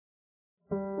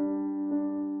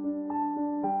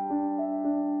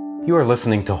You are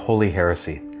listening to Holy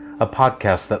Heresy, a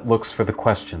podcast that looks for the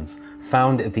questions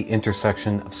found at the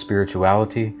intersection of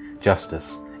spirituality,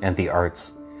 justice, and the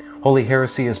arts. Holy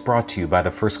Heresy is brought to you by the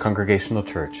First Congregational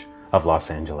Church of Los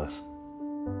Angeles.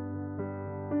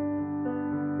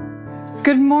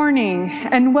 Good morning,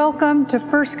 and welcome to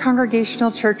First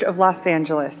Congregational Church of Los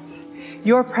Angeles.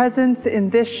 Your presence in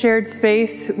this shared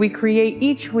space we create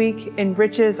each week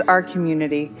enriches our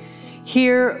community.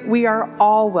 Here, we are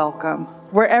all welcome.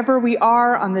 Wherever we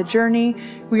are on the journey,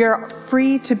 we are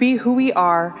free to be who we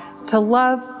are, to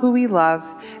love who we love,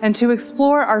 and to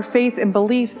explore our faith and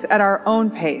beliefs at our own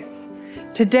pace.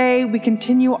 Today, we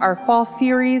continue our fall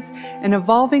series, An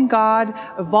Evolving God,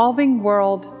 Evolving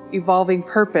World, Evolving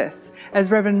Purpose, as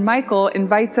Reverend Michael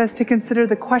invites us to consider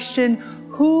the question,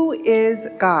 who is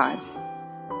God?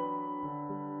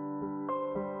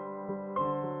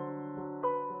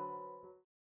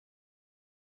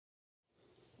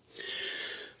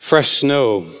 Fresh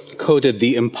snow coated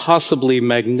the impossibly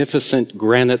magnificent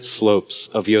granite slopes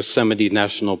of Yosemite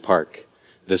National Park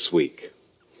this week.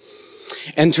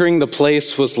 Entering the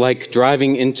place was like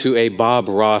driving into a Bob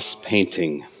Ross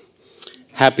painting.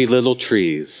 Happy little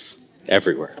trees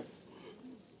everywhere.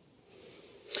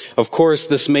 Of course,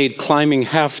 this made climbing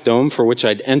Half Dome, for which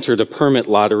I'd entered a permit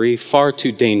lottery, far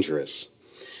too dangerous.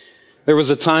 There was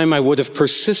a time I would have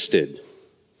persisted,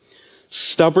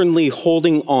 stubbornly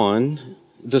holding on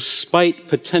despite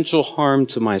potential harm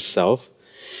to myself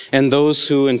and those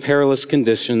who in perilous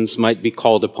conditions might be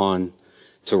called upon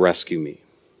to rescue me.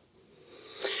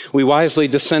 We wisely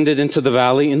descended into the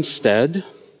valley instead,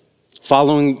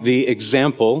 following the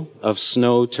example of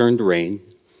snow turned rain,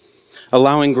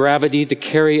 allowing gravity to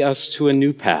carry us to a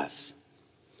new path,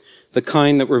 the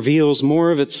kind that reveals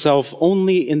more of itself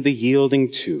only in the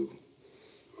yielding to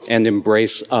and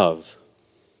embrace of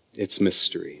its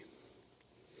mystery.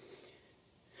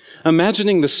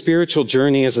 Imagining the spiritual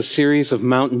journey as a series of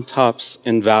mountaintops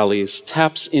and valleys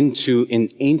taps into an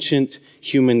ancient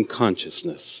human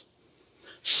consciousness.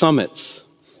 Summits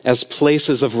as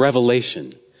places of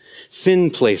revelation, thin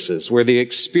places where the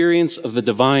experience of the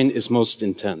divine is most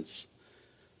intense.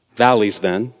 Valleys,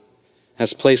 then,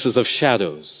 as places of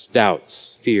shadows,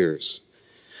 doubts, fears,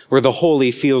 where the holy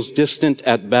feels distant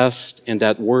at best and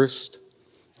at worst,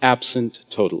 absent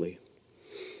totally.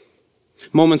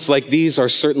 Moments like these are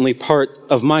certainly part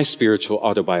of my spiritual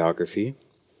autobiography,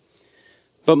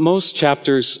 but most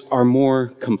chapters are more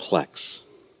complex.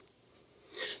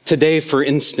 Today, for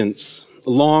instance,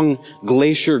 long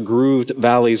glacier-grooved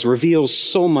valleys reveal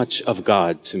so much of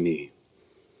God to me.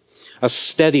 A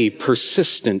steady,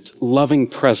 persistent, loving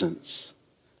presence,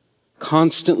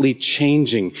 constantly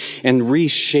changing and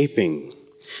reshaping,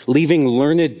 leaving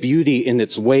learned beauty in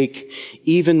its wake,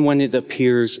 even when it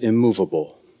appears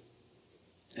immovable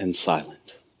and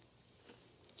silent.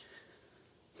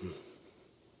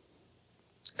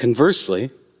 Conversely,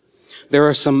 there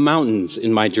are some mountains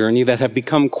in my journey that have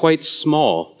become quite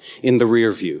small in the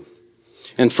rear view,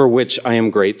 and for which I am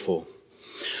grateful.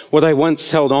 What I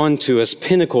once held on to as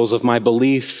pinnacles of my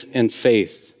belief and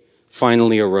faith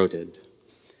finally eroded.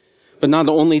 But not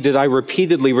only did I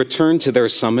repeatedly return to their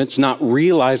summits, not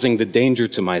realizing the danger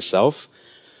to myself,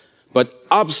 but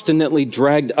obstinately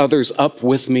dragged others up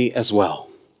with me as well.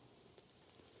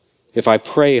 If I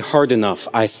pray hard enough,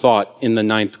 I thought in the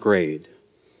 9th grade,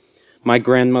 my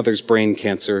grandmother's brain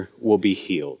cancer will be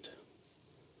healed.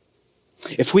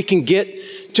 If we can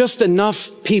get just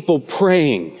enough people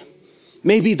praying,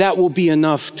 maybe that will be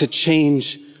enough to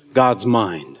change God's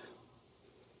mind.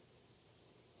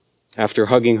 After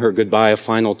hugging her goodbye a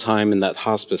final time in that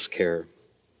hospice care,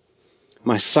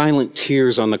 my silent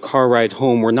tears on the car ride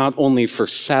home were not only for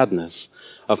sadness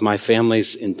of my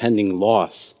family's impending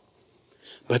loss,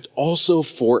 but also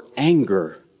for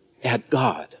anger at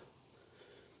God,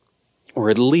 or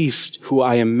at least who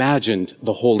I imagined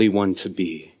the Holy One to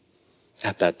be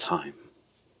at that time.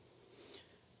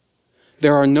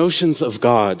 There are notions of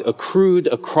God accrued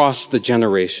across the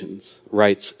generations,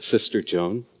 writes Sister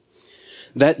Joan,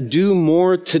 that do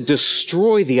more to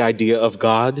destroy the idea of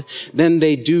God than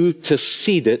they do to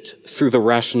seed it through the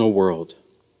rational world.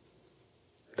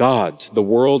 God, the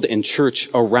world and church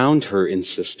around her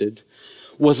insisted,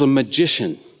 was a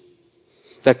magician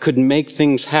that could make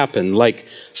things happen, like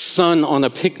sun on a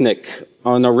picnic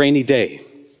on a rainy day,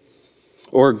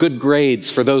 or good grades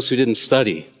for those who didn't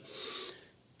study.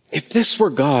 If this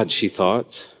were God, she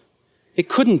thought, it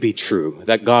couldn't be true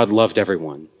that God loved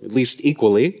everyone, at least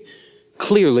equally.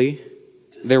 Clearly,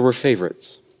 there were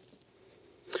favorites.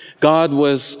 God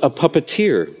was a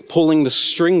puppeteer pulling the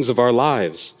strings of our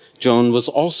lives, Joan was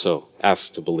also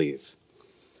asked to believe.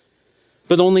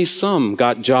 But only some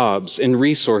got jobs and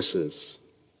resources,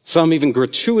 some even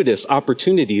gratuitous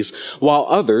opportunities, while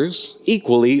others,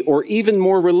 equally or even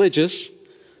more religious,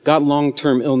 got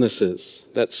long-term illnesses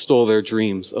that stole their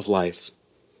dreams of life.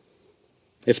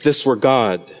 If this were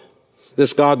God,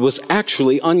 this God was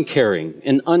actually uncaring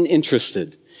and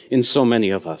uninterested in so many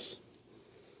of us.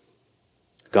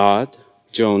 God,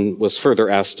 Joan was further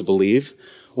asked to believe,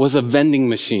 was a vending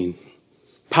machine.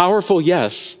 Powerful,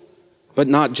 yes, but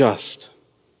not just.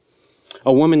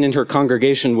 A woman in her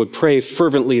congregation would pray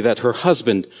fervently that her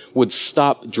husband would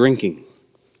stop drinking.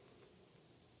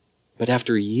 But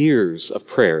after years of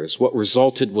prayers, what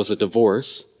resulted was a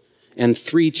divorce and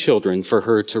 3 children for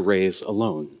her to raise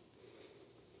alone.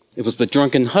 It was the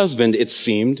drunken husband, it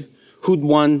seemed, who'd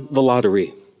won the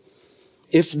lottery.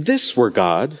 If this were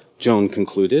God, Joan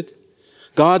concluded,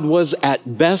 God was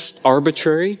at best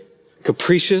arbitrary,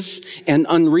 capricious, and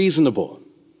unreasonable,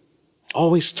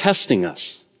 always testing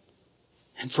us.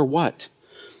 And for what?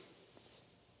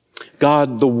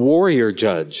 God, the warrior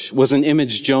judge, was an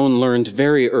image Joan learned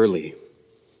very early.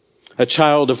 A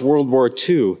child of World War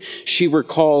II, she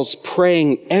recalls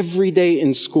praying every day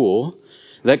in school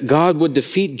that God would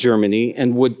defeat Germany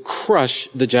and would crush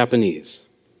the Japanese.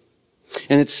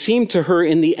 And it seemed to her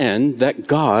in the end that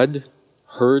God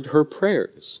heard her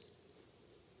prayers.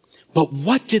 But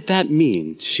what did that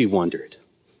mean, she wondered?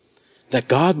 That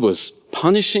God was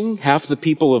punishing half the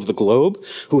people of the globe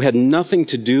who had nothing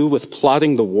to do with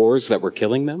plotting the wars that were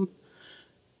killing them?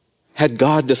 Had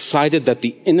God decided that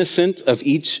the innocent of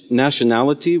each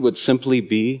nationality would simply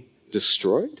be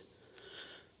destroyed?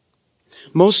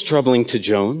 Most troubling to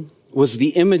Joan was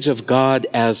the image of God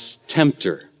as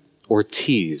tempter or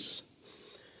tease.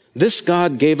 This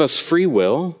God gave us free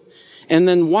will and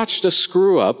then watched us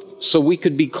screw up so we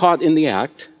could be caught in the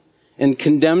act and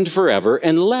condemned forever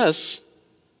unless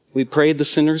we prayed the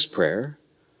sinner's prayer,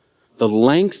 the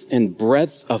length and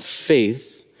breadth of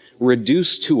faith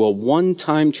reduced to a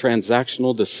one-time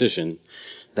transactional decision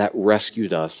that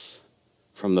rescued us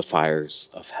from the fires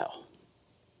of hell.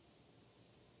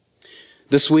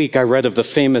 This week, I read of the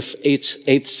famous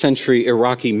 8th century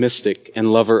Iraqi mystic and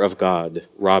lover of God,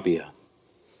 Rabia.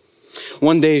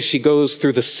 One day, she goes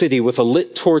through the city with a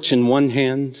lit torch in one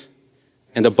hand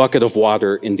and a bucket of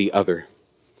water in the other.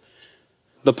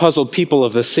 The puzzled people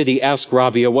of the city asked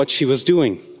Rabia what she was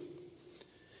doing.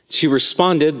 She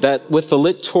responded that with the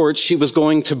lit torch, she was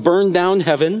going to burn down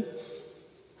heaven,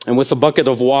 and with a bucket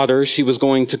of water, she was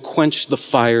going to quench the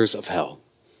fires of hell,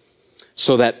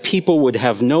 so that people would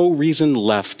have no reason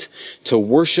left to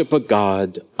worship a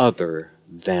God other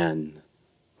than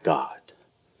God.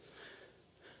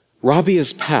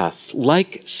 Rabia's path,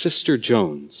 like Sister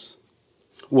Joan's,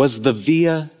 was the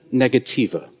via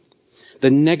negativa, the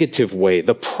negative way,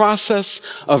 the process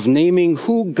of naming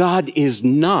who God is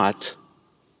not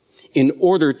in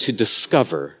order to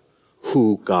discover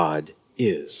who God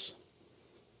is.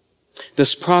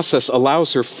 This process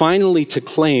allows her finally to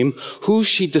claim who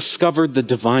she discovered the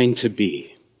divine to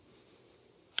be.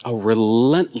 A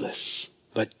relentless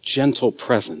but gentle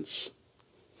presence.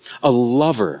 A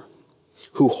lover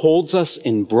who holds us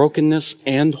in brokenness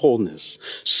and wholeness,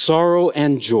 sorrow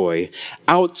and joy,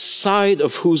 outside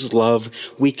of whose love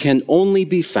we can only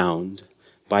be found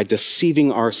by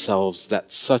deceiving ourselves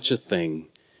that such a thing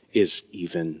is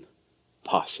even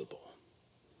possible.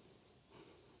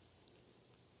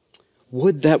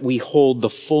 Would that we hold the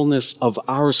fullness of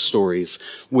our stories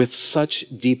with such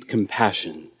deep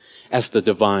compassion as the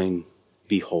divine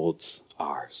beholds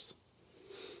ours.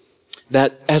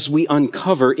 That as we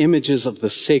uncover images of the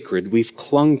sacred we've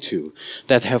clung to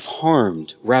that have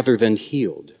harmed rather than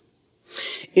healed,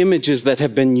 images that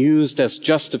have been used as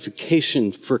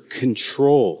justification for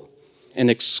control and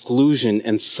exclusion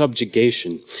and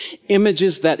subjugation,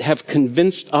 images that have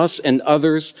convinced us and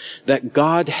others that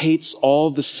God hates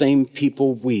all the same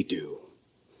people we do,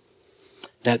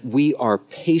 that we are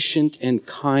patient and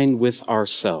kind with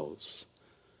ourselves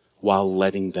while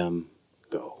letting them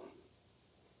go.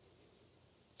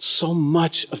 So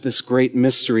much of this great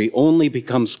mystery only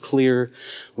becomes clear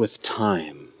with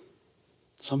time,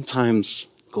 sometimes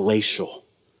glacial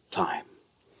time.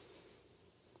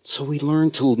 So we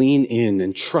learn to lean in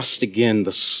and trust again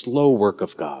the slow work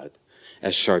of God,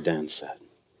 as Chardin said,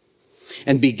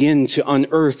 and begin to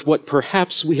unearth what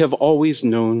perhaps we have always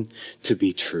known to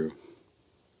be true.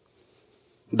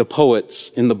 The poets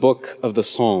in the book of the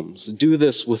Psalms do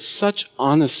this with such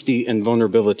honesty and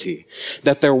vulnerability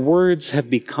that their words have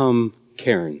become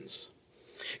cairns,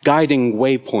 guiding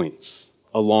waypoints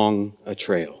along a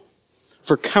trail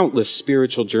for countless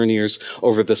spiritual journeyers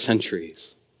over the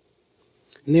centuries.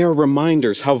 And they are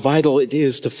reminders how vital it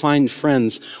is to find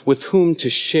friends with whom to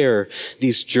share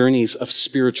these journeys of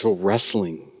spiritual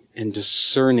wrestling and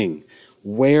discerning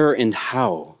where and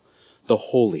how the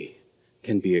holy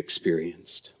can be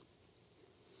experienced.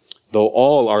 Though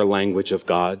all our language of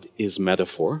God is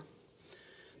metaphor,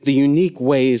 the unique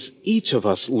ways each of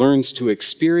us learns to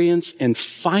experience and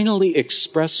finally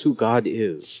express who God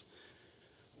is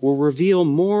will reveal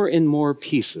more and more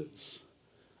pieces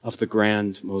of the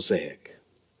grand mosaic.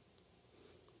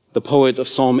 The poet of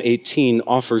Psalm 18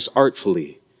 offers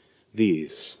artfully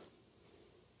these: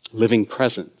 living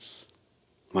presence,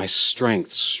 my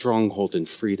strength, stronghold, and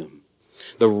freedom,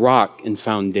 the rock and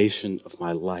foundation of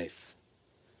my life.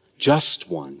 Just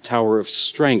one, tower of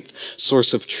strength,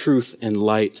 source of truth and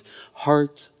light,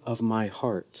 heart of my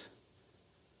heart.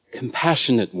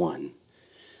 Compassionate one,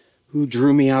 who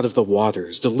drew me out of the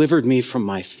waters, delivered me from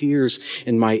my fears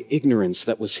and my ignorance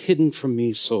that was hidden from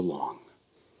me so long.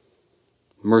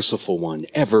 Merciful one,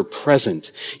 ever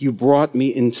present, you brought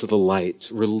me into the light,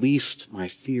 released my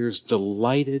fears,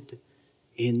 delighted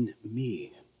in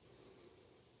me.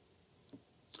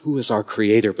 Who is our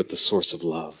creator but the source of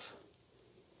love?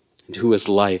 And who is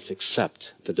life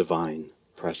except the divine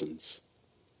presence?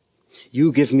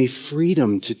 You give me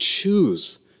freedom to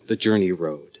choose the journey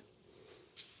road.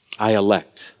 I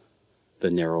elect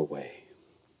the narrow way.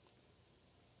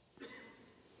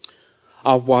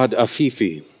 Awad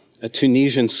Afifi, a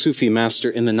Tunisian Sufi master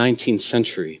in the 19th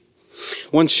century,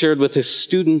 once shared with his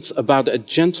students about a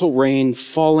gentle rain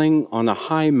falling on a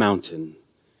high mountain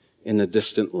in a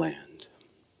distant land.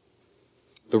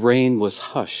 The rain was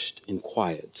hushed and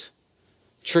quiet,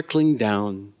 trickling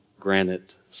down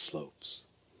granite slopes.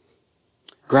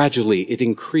 Gradually, it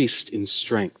increased in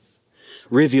strength.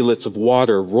 Rivulets of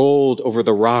water rolled over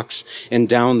the rocks and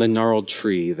down the gnarled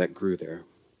tree that grew there.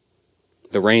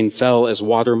 The rain fell as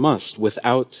water must,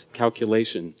 without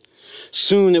calculation.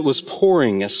 Soon it was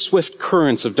pouring as swift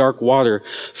currents of dark water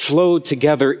flowed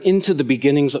together into the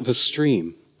beginnings of a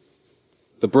stream.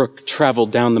 The brook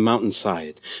traveled down the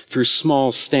mountainside through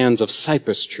small stands of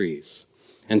cypress trees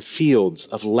and fields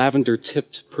of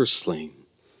lavender-tipped purslane,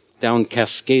 down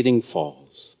cascading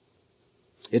falls.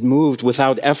 It moved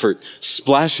without effort,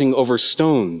 splashing over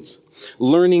stones,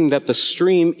 learning that the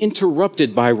stream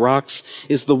interrupted by rocks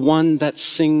is the one that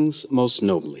sings most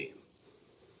nobly.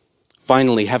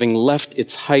 Finally, having left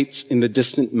its heights in the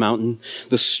distant mountain,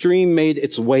 the stream made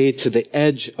its way to the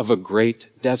edge of a great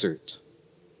desert.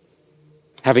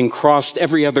 Having crossed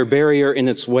every other barrier in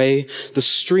its way, the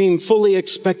stream fully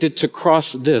expected to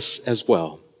cross this as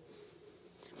well.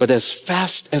 But as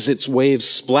fast as its waves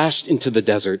splashed into the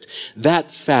desert,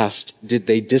 that fast did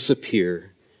they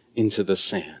disappear into the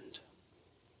sand.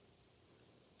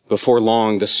 Before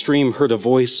long, the stream heard a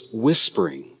voice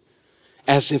whispering,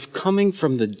 as if coming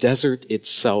from the desert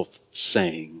itself,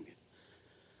 saying,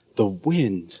 "The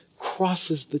wind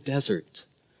crosses the desert,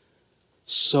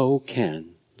 so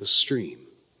can the stream."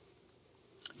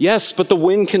 "Yes, but the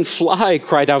wind can fly,"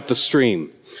 cried out the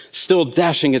stream, still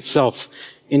dashing itself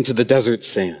into the desert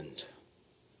sand.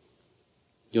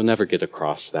 "You'll never get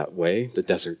across that way," the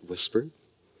desert whispered.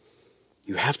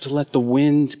 "You have to let the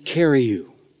wind carry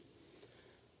you."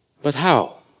 "But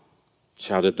how?"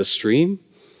 shouted the stream.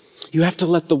 "You have to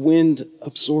let the wind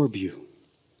absorb you."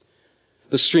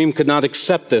 The stream could not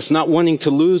accept this, not wanting to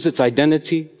lose its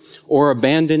identity or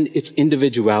abandon its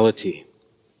individuality.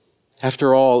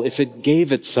 After all, if it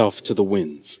gave itself to the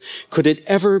winds, could it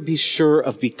ever be sure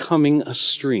of becoming a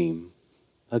stream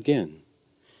again?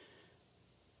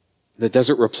 The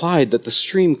desert replied that the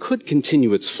stream could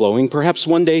continue its flowing, perhaps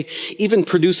one day even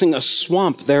producing a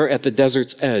swamp there at the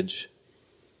desert's edge.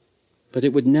 But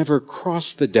it would never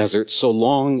cross the desert so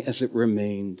long as it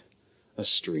remained a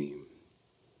stream.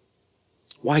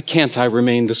 "Why can't I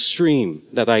remain the stream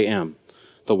that I am?"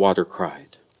 the water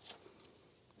cried.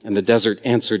 And the desert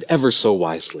answered ever so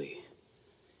wisely,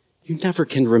 "You never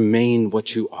can remain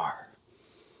what you are.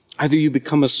 Either you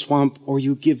become a swamp or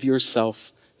you give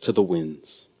yourself to the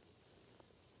winds."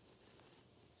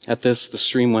 At this, the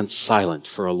stream went silent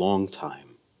for a long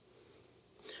time,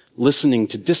 listening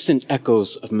to distant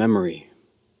echoes of memory,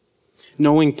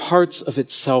 knowing parts of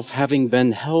itself having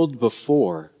been held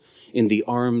before in the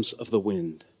arms of the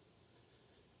wind.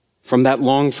 From that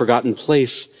long-forgotten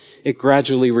place, it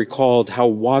gradually recalled how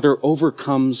water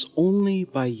overcomes only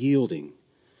by yielding,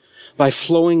 by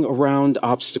flowing around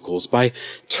obstacles, by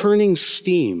turning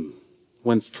steam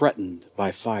when threatened by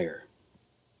fire.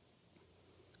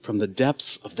 From the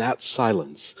depths of that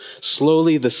silence,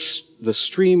 slowly the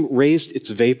stream raised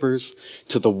its vapors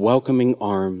to the welcoming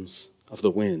arms of the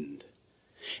wind,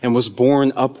 and was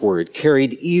borne upward,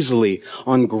 carried easily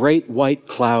on great white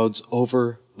clouds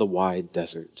over the wide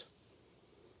desert.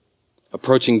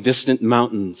 Approaching distant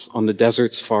mountains on the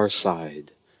desert's far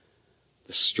side,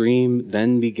 the stream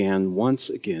then began once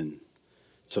again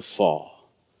to fall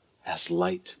as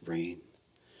light rain.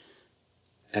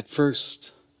 At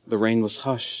first, the rain was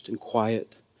hushed and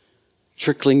quiet,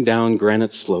 trickling down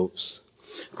granite slopes.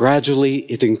 Gradually,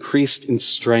 it increased in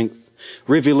strength.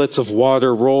 Rivulets of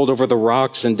water rolled over the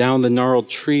rocks and down the gnarled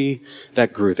tree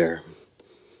that grew there.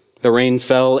 The rain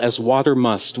fell as water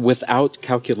must, without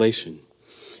calculation,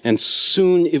 and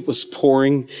soon it was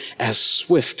pouring as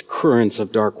swift currents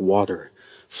of dark water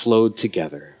flowed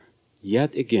together,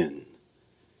 yet again,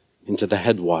 into the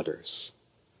headwaters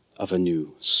of a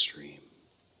new stream.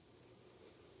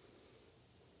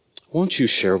 Won't you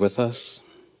share with us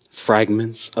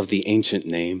fragments of the ancient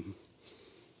name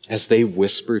as they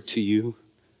whisper to you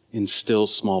in still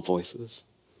small voices?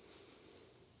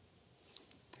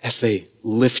 As they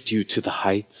lift you to the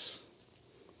heights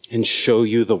and show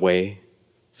you the way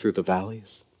through the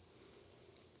valleys?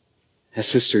 As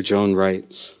Sister Joan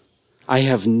writes, I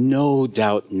have no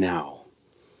doubt now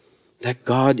that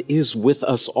God is with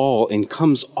us all and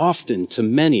comes often to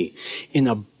many in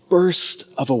a burst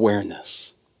of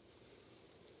awareness.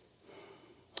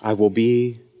 I will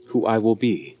be who I will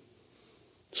be,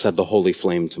 said the holy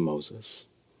flame to Moses.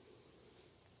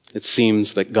 It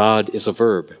seems that God is a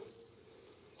verb,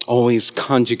 always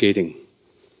conjugating,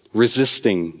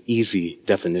 resisting easy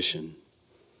definition.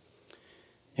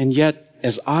 And yet,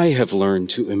 as I have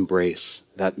learned to embrace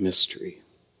that mystery,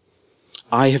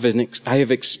 I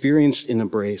have experienced an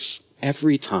embrace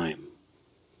every time,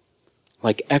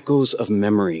 like echoes of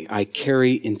memory I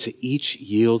carry into each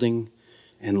yielding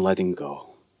and letting go.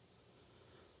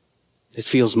 It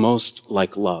feels most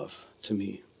like love to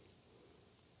me,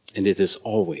 and it is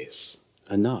always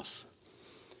enough.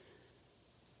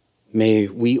 May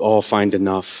we all find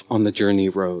enough on the journey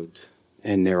road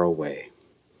and narrow way,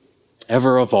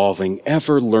 ever evolving,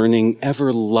 ever learning,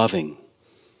 ever loving,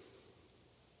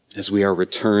 as we are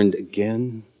returned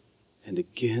again and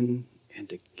again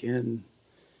and again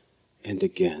and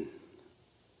again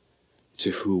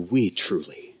to who we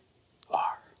truly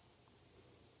are.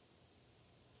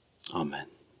 Amen.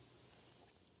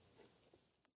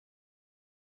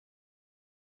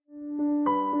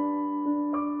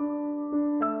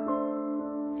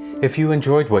 If you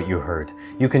enjoyed what you heard,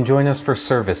 you can join us for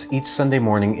service each Sunday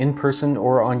morning in person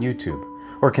or on YouTube,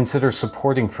 or consider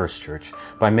supporting First Church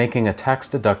by making a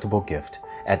tax-deductible gift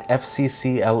at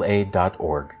fccla.org/give.